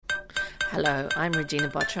Hello, I'm Regina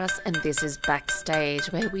Botros, and this is Backstage,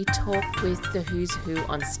 where we talk with the who's who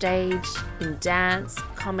on stage, in dance,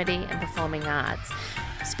 comedy and performing arts,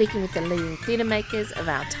 speaking with the leading theatre makers of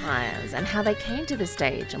our times and how they came to the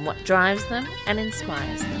stage and what drives them and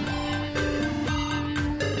inspires them.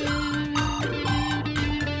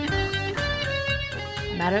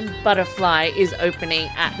 Madama Butterfly is opening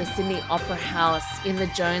at the Sydney Opera House in the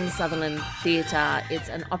Joan Sutherland Theatre. It's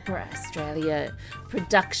an Opera Australia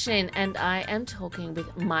production, and I am talking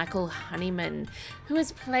with Michael Honeyman, who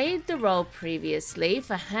has played the role previously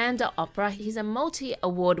for Handa Opera. He's a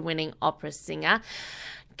multi-award-winning opera singer,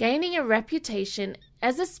 gaining a reputation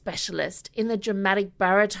as a specialist in the dramatic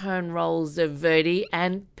baritone roles of Verdi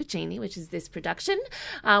and Puccini, which is this production,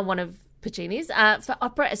 one of Puccini's. For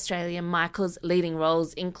Opera Australia, Michael's leading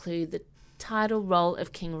roles include the title role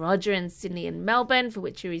of King Roger in Sydney and Melbourne, for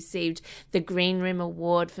which he received the Green Room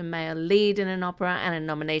Award for male lead in an opera and a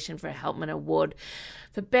nomination for a Helpmann Award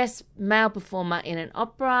for best male performer in an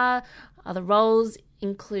opera. Other roles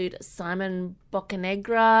include Simon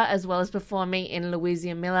Boccanegra, as well as performing in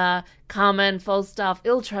Louisa Miller, Carmen, Falstaff,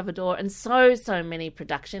 Il Trovatore, and so many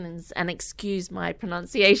productions. And excuse my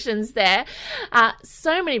pronunciations there.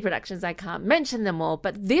 So many productions, I can't mention them all.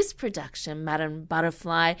 But this production, Madama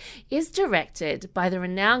Butterfly, is directed by the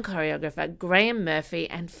renowned choreographer Graham Murphy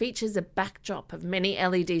and features a backdrop of many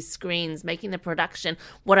LED screens, making the production,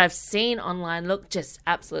 what I've seen online, look just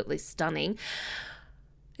absolutely stunning.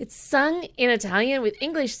 It's sung in Italian with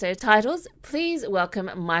English subtitles. Please welcome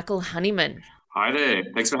Michael Honeyman. Hi there.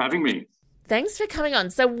 Thanks for having me. Thanks for coming on.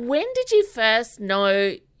 So when did you first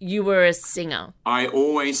know you were a singer? I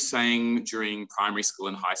always sang during primary school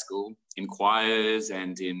and high school in choirs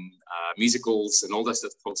and in musicals and all those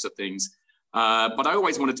sorts of things. But I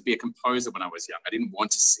always wanted to be a composer when I was young. I didn't want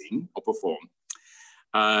to sing or perform.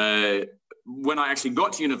 When I actually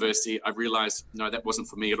got to university, I realized, no, that wasn't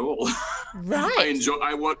for me at all. Right.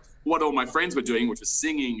 What all my friends were doing, which was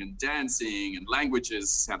singing and dancing and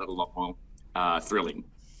languages, sounded a lot more thrilling.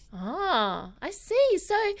 Oh, I see.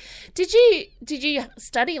 So did you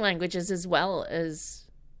study languages as well as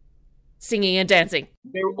singing and dancing?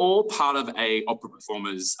 They're all part of a opera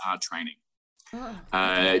performer's training. Oh,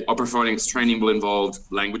 okay. Opera performance training will involve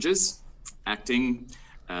languages, acting,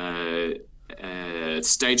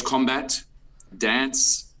 stage combat,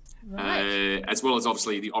 dance, Right. as well as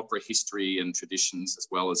obviously the opera history and traditions, as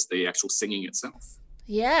well as the actual singing itself.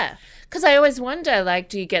 Yeah, because I always wonder, like,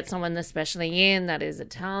 do you get someone especially in that is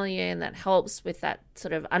Italian that helps with that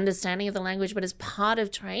sort of understanding of the language, but as part of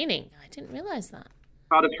training? I didn't realize that.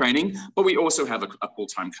 Part of training, but we also have a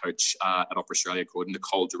full-time coach at Opera Australia called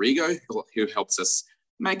Nicole Dorigo, who helps us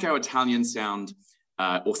make our Italian sound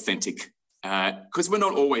authentic. Because we're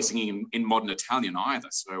not always singing in modern Italian either.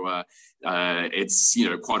 So it's,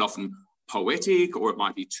 quite often poetic, or it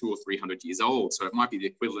might be 200 or 300 years old. So it might be the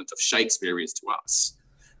equivalent of Shakespeare is to us.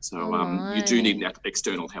 So you do need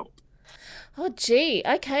external help. Oh, gee.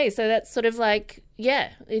 Okay. So that's sort of like,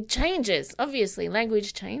 yeah, it changes. Obviously,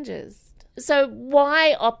 language changes. So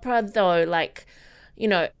why opera though? Like,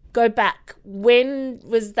 go back. When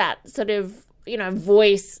was that sort of,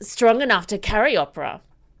 voice strong enough to carry opera?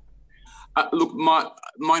 Look,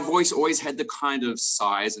 my voice always had the kind of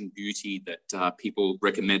size and beauty that people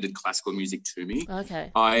recommended classical music to me. Okay.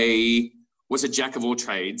 I was a jack of all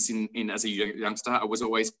trades in as a youngster. I was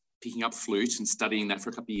always picking up flute and studying that for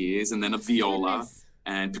a couple of years, and then a viola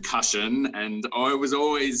and percussion. And I was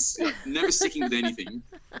always never sticking with anything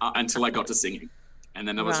until I got to singing. And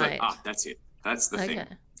then I was like, that's it. That's the thing.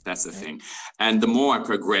 That's the thing. And the more I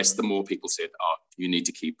progressed, the more people said, you need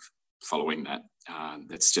to keep following that.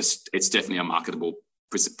 It's definitely a marketable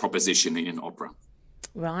proposition in opera.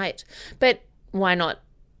 Right. But why not,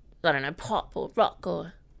 I don't know, pop or rock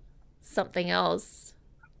or something else?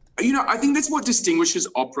 I think that's what distinguishes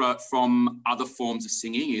opera from other forms of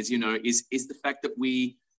singing is the fact that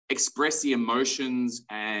we express the emotions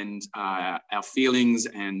and our feelings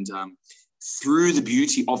and through the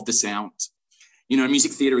beauty of the sound.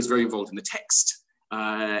 Music theatre is very involved in the text.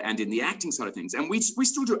 And in the acting side of things. And we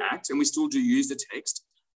still do act and we still do use the text,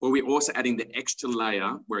 but we're also adding the extra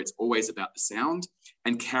layer where it's always about the sound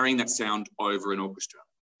and carrying that sound over an orchestra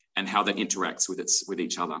and how that interacts with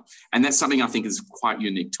each other. And that's something I think is quite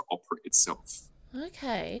unique to opera itself.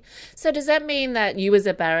 Okay. So does that mean that you as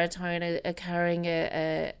a baritone are carrying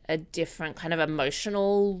a different kind of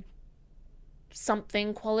emotional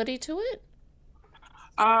something quality to it?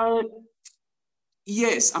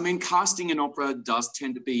 Yes, I mean, casting in opera does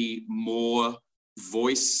tend to be more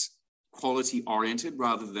voice quality oriented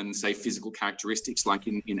rather than, say, physical characteristics like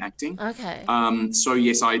in acting. Okay. So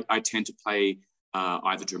yes, I tend to play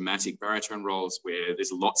either dramatic baritone roles where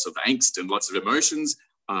there's lots of angst and lots of emotions,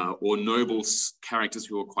 or noble characters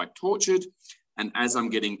who are quite tortured. And as I'm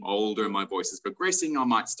getting older and my voice is progressing, I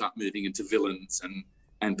might start moving into villains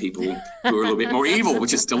and people who are a little bit more evil,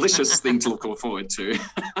 which is a delicious thing to look forward to.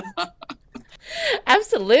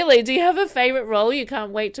 Absolutely. Do you have a favourite role you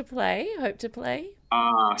can't wait to play, hope to play?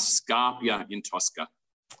 Scarpia in Tosca,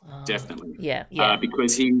 definitely. Yeah.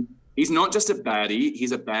 Because he's not just a baddie,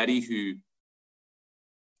 he's a baddie who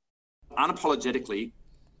unapologetically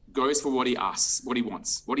goes for what he asks, what he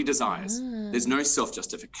wants, what he desires. There's no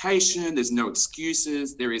self-justification, there's no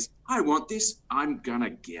excuses. There is, I want this, I'm gonna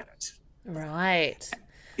get it. Right.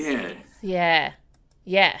 Yeah.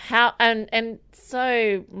 How and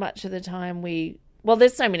so much of the time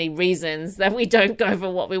there's so many reasons that we don't go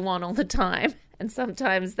for what we want all the time. And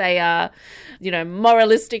sometimes they are,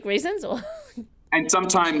 moralistic reasons And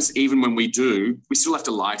sometimes even when we do, we still have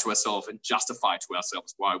to lie to ourselves and justify to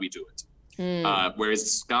ourselves why we do it. Whereas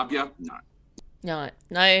Scarpia, no.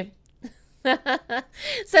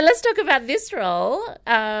 So let's talk about this role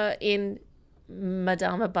in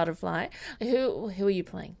Madama Butterfly. Who are you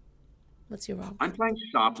playing? What's your role? I'm playing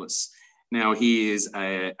Sharpless. Now, he is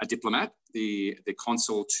a diplomat, the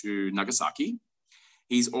consul to Nagasaki.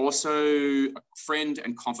 He's also a friend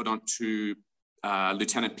and confidant to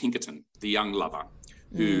Lieutenant Pinkerton, the young lover,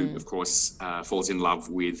 who, of course, falls in love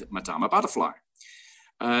with Madama Butterfly.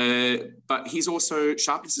 But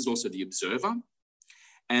Sharpless is also the observer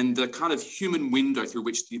and the kind of human window through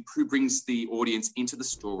which who brings the audience into the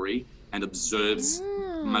story and observes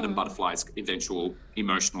Madame Butterfly's eventual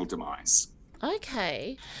emotional demise.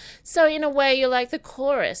 Okay. So in a way, you're like the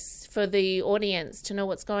chorus for the audience to know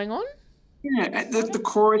what's going on? Yeah, the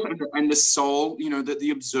chorus and the soul,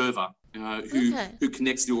 the observer who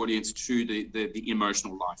connects the audience to the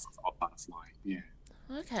emotional life of Butterfly. Yeah.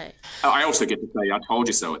 Okay. I also get to say, I told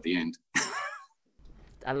you so at the end.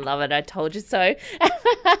 I love it. I told you so.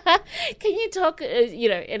 Can you talk,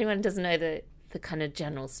 anyone who doesn't know the kind of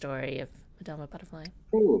general story of Madama Butterfly?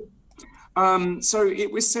 Cool. So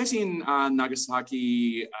it was set in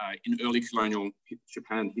Nagasaki in early colonial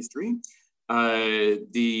Japan history.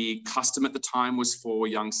 The custom at the time was for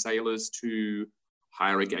young sailors to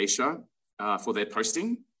hire a geisha for their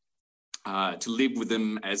posting, to live with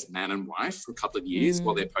them as man and wife for a couple of years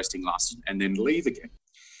while their posting lasted, and then leave again.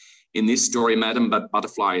 In this story, Madame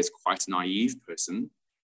Butterfly is quite a naive person,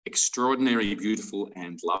 extraordinarily beautiful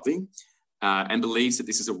and loving, and believes that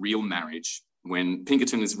this is a real marriage when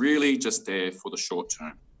Pinkerton is really just there for the short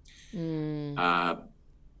term.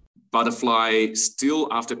 Butterfly, still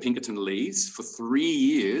after Pinkerton leaves, for 3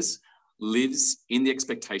 years, lives in the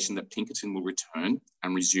expectation that Pinkerton will return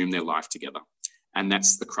and resume their life together. And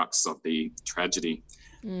that's the crux of the tragedy.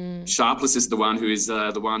 Sharpless is the one who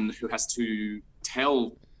has to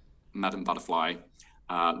tell Madame Butterfly,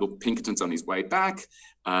 look, Pinkerton's on his way back,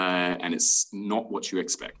 and it's not what you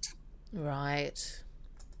expect. Right.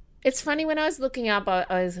 It's funny, when I was looking up,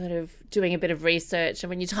 I was sort of doing a bit of research, and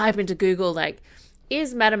when you type into Google, like,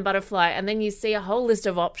 is Madame Butterfly, and then you see a whole list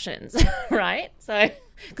of options, right? So,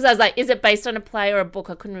 because I was like, is it based on a play or a book?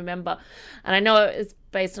 I couldn't remember. And I know it's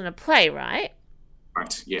based on a play, right?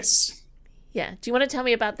 Right, yes. Yeah. Do you want to tell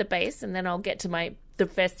me about the base, and then I'll get to the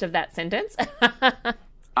rest of that sentence?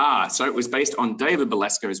 So it was based on David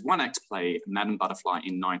Belasco's one-act play, Madame Butterfly,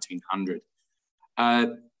 in 1900.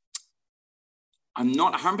 I'm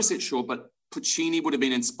not 100% sure, but Puccini would have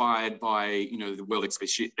been inspired by, the World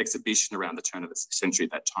Exhibition around the turn of the century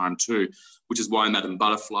at that time too, which is why Madame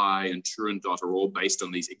Butterfly and Turandot are all based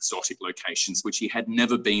on these exotic locations, which he had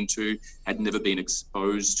never been to, had never been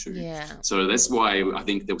exposed to. Yeah. So that's why I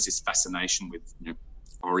think there was this fascination with,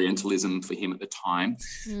 Orientalism for him at the time.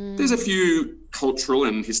 There's a few cultural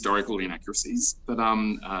and historical inaccuracies, but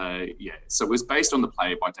so it was based on the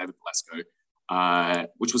play by David Belasco,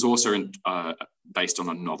 which was also based on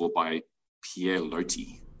a novel by Pierre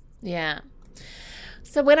Loti. Yeah.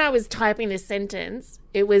 So when I was typing this sentence,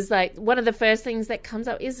 it was like one of the first things that comes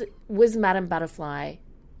up was Madame Butterfly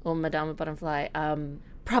or Madama Butterfly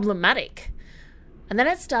problematic? And then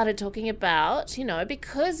it started talking about,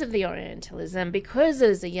 because of the Orientalism, because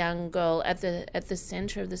there's a young girl at the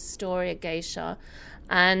center of the story, a geisha,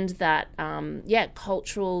 and that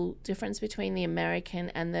cultural difference between the American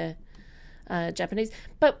and the Japanese,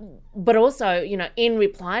 but also, in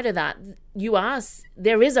reply to that,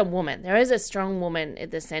 there is a strong woman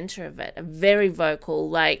at the center of it, a very vocal,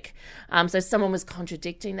 so someone was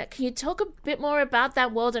contradicting that. Can you talk a bit more about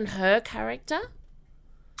that world and her character?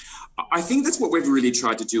 I think that's what we've really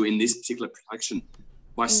tried to do in this particular production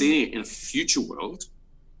by seeing it in a future world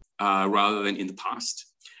rather than in the past.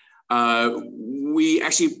 we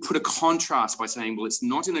actually put a contrast by saying, well, it's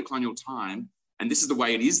not in a colonial time, and this is the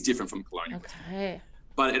way it is different from colonial. Okay.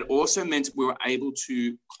 But it also meant we were able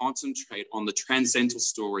to concentrate on the transcendental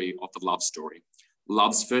story of the love story,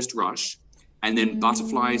 love's first rush, and then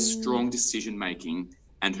Butterfly's strong decision-making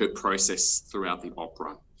and her process throughout the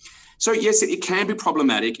opera. So yes, it can be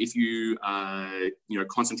problematic if you,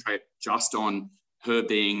 concentrate just on her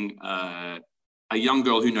being a young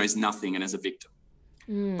girl who knows nothing and as a victim.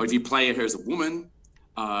 But if you play her as a woman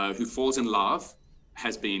who falls in love,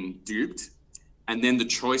 has been duped, and then the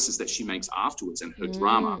choices that she makes afterwards and her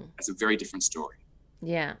drama, as a very different story.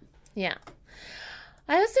 Yeah, yeah.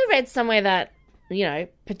 I also read somewhere that,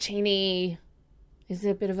 Puccini is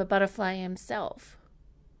a bit of a butterfly himself.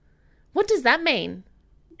 What does that mean?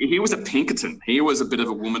 He was a Pinkerton. He was a bit of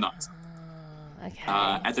a womanizer. Okay.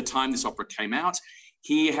 At the time this opera came out,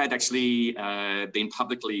 he had actually been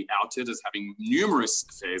publicly outed as having numerous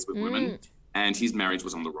affairs with women, and his marriage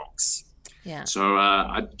was on the rocks. Yeah. So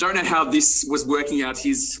I don't know how this was working out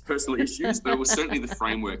his personal issues, but it was certainly the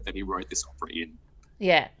framework that he wrote this opera in.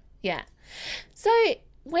 Yeah, yeah. So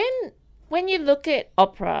when you look at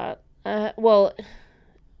opera,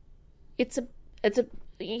 it's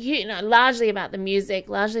largely about the music,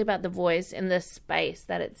 largely about the voice and the space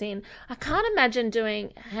that it's in. I can't imagine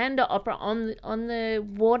doing Handa Opera on the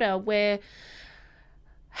water.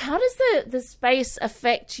 How does the space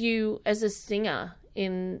affect you as a singer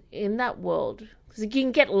in that world? Because you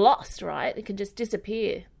can get lost, right? It can just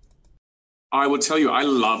disappear. I will tell you, I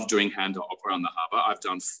love doing Handa Opera on the harbour. I've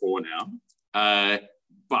done 4 now.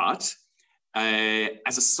 But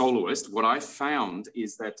as a soloist, what I found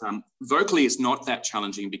is that vocally it's not that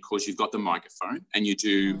challenging because you've got the microphone and you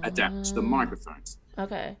do adapt to the microphones.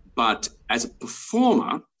 Okay. But as a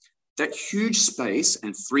performer, that huge space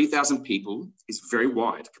and 3,000 people is very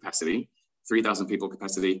wide capacity, 3,000 people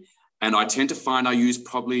capacity. And I tend to find I use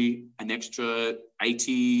probably an extra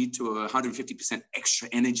 80 to 150% extra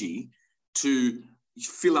energy to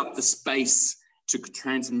fill up the space to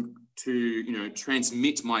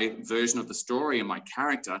transmit my version of the story and my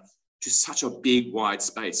character to such a big, wide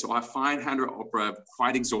space. So I find Handa Opera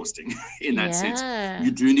quite exhausting in that sense.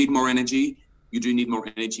 You do need more energy. You do need more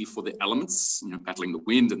energy for the elements, battling the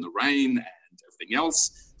wind and the rain and everything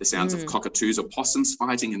else. The sounds of cockatoos or possums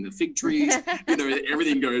fighting in the fig trees.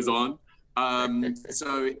 Everything goes on.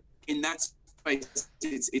 So in that space,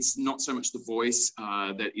 it's not so much the voice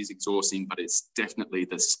that is exhausting, but it's definitely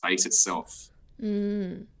the space itself.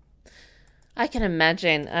 I can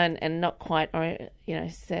imagine, and not quite,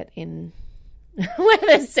 set in where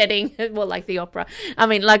they're setting more like the opera. I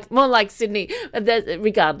mean, more like Sydney.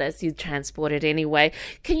 Regardless, you transport it anyway.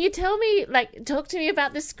 Can you talk to me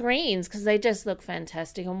about the screens, because they just look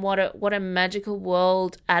fantastic, and what a magical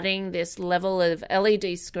world adding this level of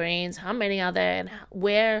LED screens. How many are there, and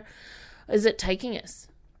where is it taking us?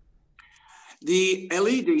 The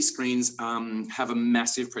LED screens have a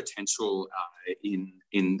massive potential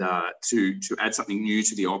to add something new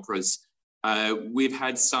to the operas. We've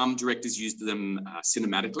had some directors use them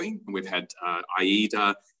cinematically, and we've had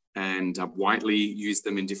Aida and Whiteley use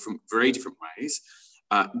them in very different ways.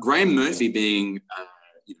 Graham Murphy, being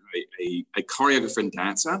a choreographer and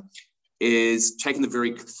dancer, is taking the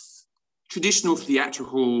very traditional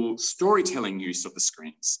theatrical storytelling use of the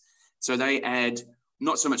screens. So they add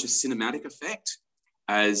not so much a cinematic effect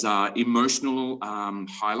as emotional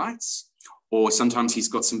highlights, or sometimes he's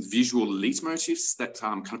got some visual leitmotifs that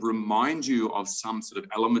kind of remind you of some sort of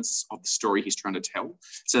elements of the story he's trying to tell.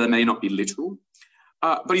 So they may not be literal.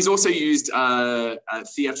 But he's also used a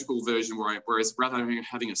theatrical version whereas rather than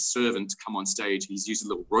having a servant come on stage, he's used a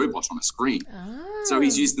little robot on a screen. So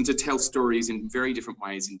he's used them to tell stories in very different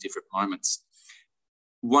ways in different moments.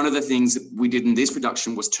 One of the things that we did in this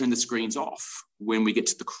production was turn the screens off when we get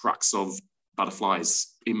to the crux of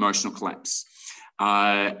Butterfly's emotional collapse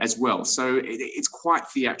as well. So it's quite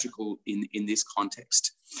theatrical in this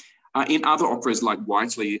context. In other operas like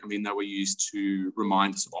Whiteley, they were used to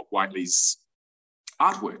remind us of Whiteley's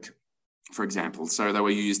artwork, for example. So they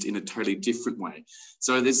were used in a totally different way.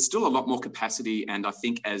 So there's still a lot more capacity, and I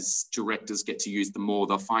think as directors get to use them more,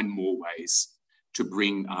 they'll find more ways to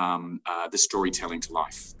bring the storytelling to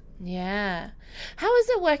life. Yeah. How is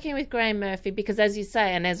it working with Graham Murphy? Because as you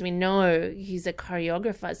say, and as we know, he's a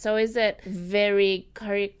choreographer. So is it very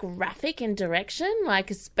choreographic in direction,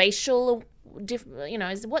 like a spatial,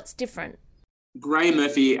 what's different? Graham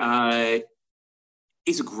Murphy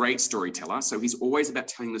is a great storyteller. So he's always about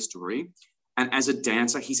telling the story. And as a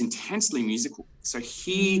dancer, he's intensely musical. So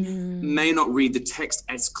he may not read the text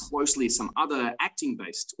as closely as some other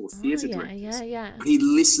acting-based or theatre directors. But he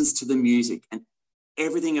listens to the music, and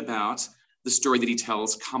everything about the story that he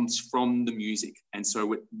tells comes from the music. And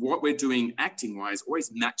so what we're doing acting-wise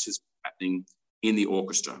always matches what's happening in the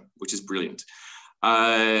orchestra, which is brilliant.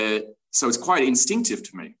 So it's quite instinctive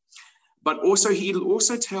to me. But also he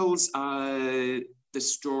also tells the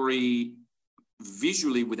story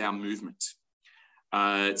visually with our movement.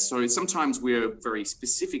 So sometimes we're very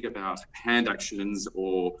specific about hand actions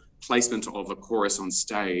or placement of a chorus on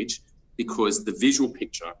stage because the visual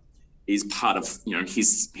picture is part of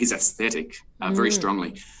his aesthetic very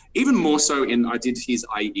strongly. Even more so I did his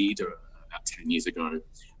Aida about 10 years ago.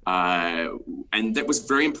 And that was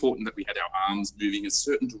very important that we had our arms moving a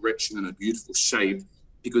certain direction and a beautiful shape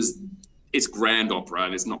because it's grand opera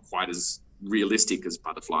and it's not quite as realistic as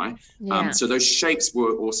Butterfly. Yeah. So those shapes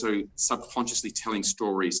were also subconsciously telling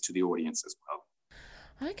stories to the audience as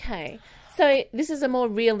well. Okay. So this is a more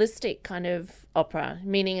realistic kind of opera,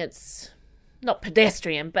 meaning it's not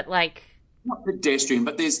pedestrian, but like... Not pedestrian,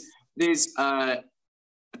 but there's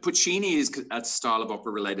Puccini is a style of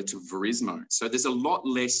opera related to Verismo. So there's a lot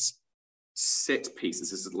less set pieces.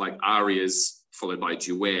 This is like arias followed by a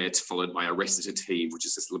duet, followed by a recitative, which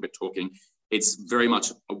is just a little bit talking. It's very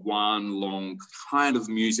much a one long kind of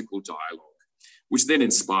musical dialogue, which then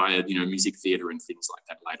inspired, music theatre and things like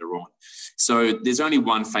that later on. So there's only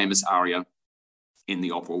one famous aria in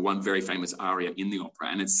the opera, one very famous aria in the opera,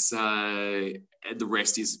 and it's the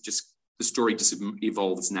rest is just the story just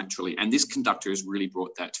evolves naturally. And this conductor has really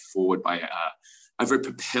brought that forward by a very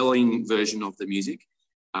propelling version of the music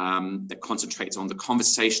that concentrates on the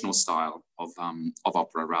conversational style of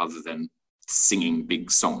opera rather than singing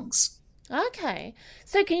big songs. Okay.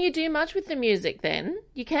 So can you do much with the music then?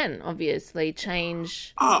 You can obviously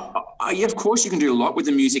change. Yeah, of course you can do a lot with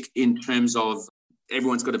the music in terms of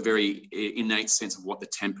everyone's got a very innate sense of what the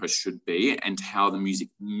tempo should be and how the music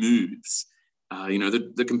moves.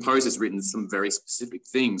 The composer's written some very specific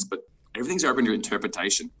things, but everything's open to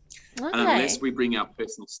interpretation. Okay. And unless we bring our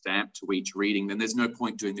personal stamp to each reading, then there's no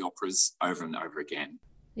point doing the operas over and over again.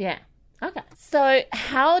 Yeah. Okay. So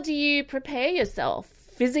how do you prepare yourself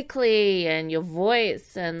physically and your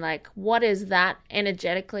voice and like what is that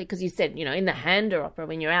energetically? Because you said, in the Handa Opera,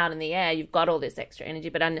 when you're out in the air, you've got all this extra energy,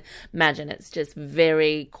 but I imagine it's just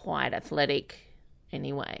very quite athletic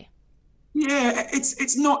anyway. Yeah,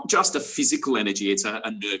 it's not just a physical energy, it's a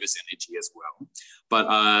nervous energy as well.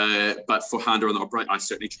 But for Handa and the opera, I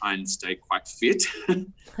certainly try and stay quite fit.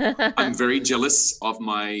 I'm very jealous of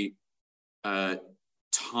my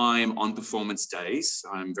time on performance days.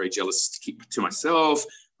 I'm very jealous to keep to myself.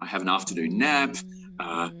 I have an afternoon nap.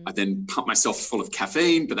 I then pump myself full of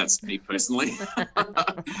caffeine, but that's me personally.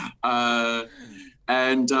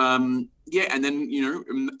 And then,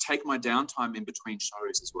 take my downtime in between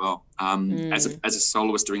shows as well. As a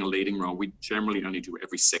soloist doing a leading role, we generally only do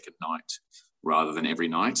every second night rather than every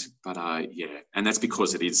night. But and that's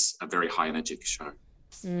because it is a very high energetic show.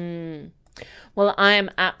 Well, I am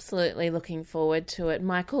absolutely looking forward to it.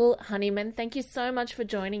 Michael Honeyman, thank you so much for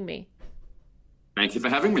joining me. Thank you for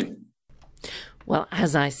having me. Well,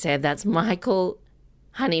 as I said, that's Michael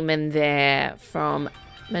Honeyman there from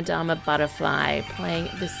Madama Butterfly, playing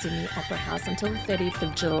at the Sydney Opera House until the 30th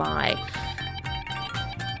of July.